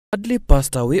Sadly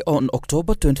passed away on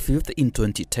October 25th in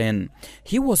 2010.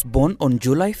 He was born on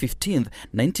July 15th,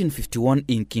 1951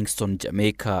 in Kingston,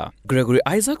 Jamaica. Gregory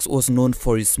Isaacs was known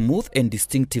for his smooth and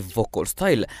distinctive vocal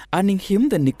style, earning him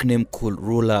the nickname Cool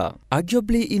Ruler.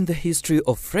 Arguably in the history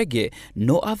of reggae,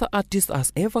 no other artist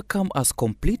has ever come as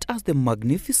complete as the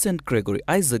magnificent Gregory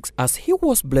Isaacs, as he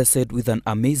was blessed with an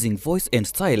amazing voice and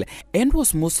style and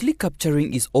was mostly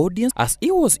capturing his audience as he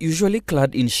was usually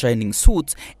clad in shining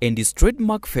suits and his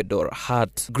trademark fedora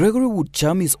hat. Gregory would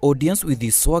charm his audience with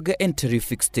his swagger and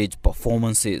terrific stage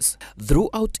performances.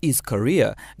 Throughout his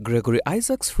career, Gregory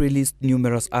Isaacs released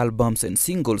numerous albums and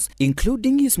singles,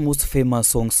 including his most famous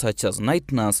songs such as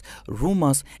Night Nurse,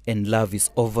 Rumors, and Love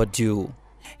is Overdue.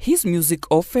 His music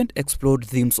often explored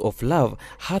themes of love,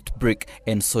 heartbreak,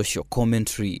 and social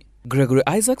commentary. Gregory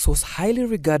Isaacs was highly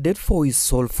regarded for his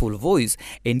soulful voice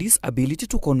and his ability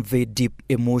to convey deep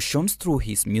emotions through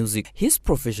his music. His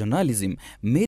professionalism made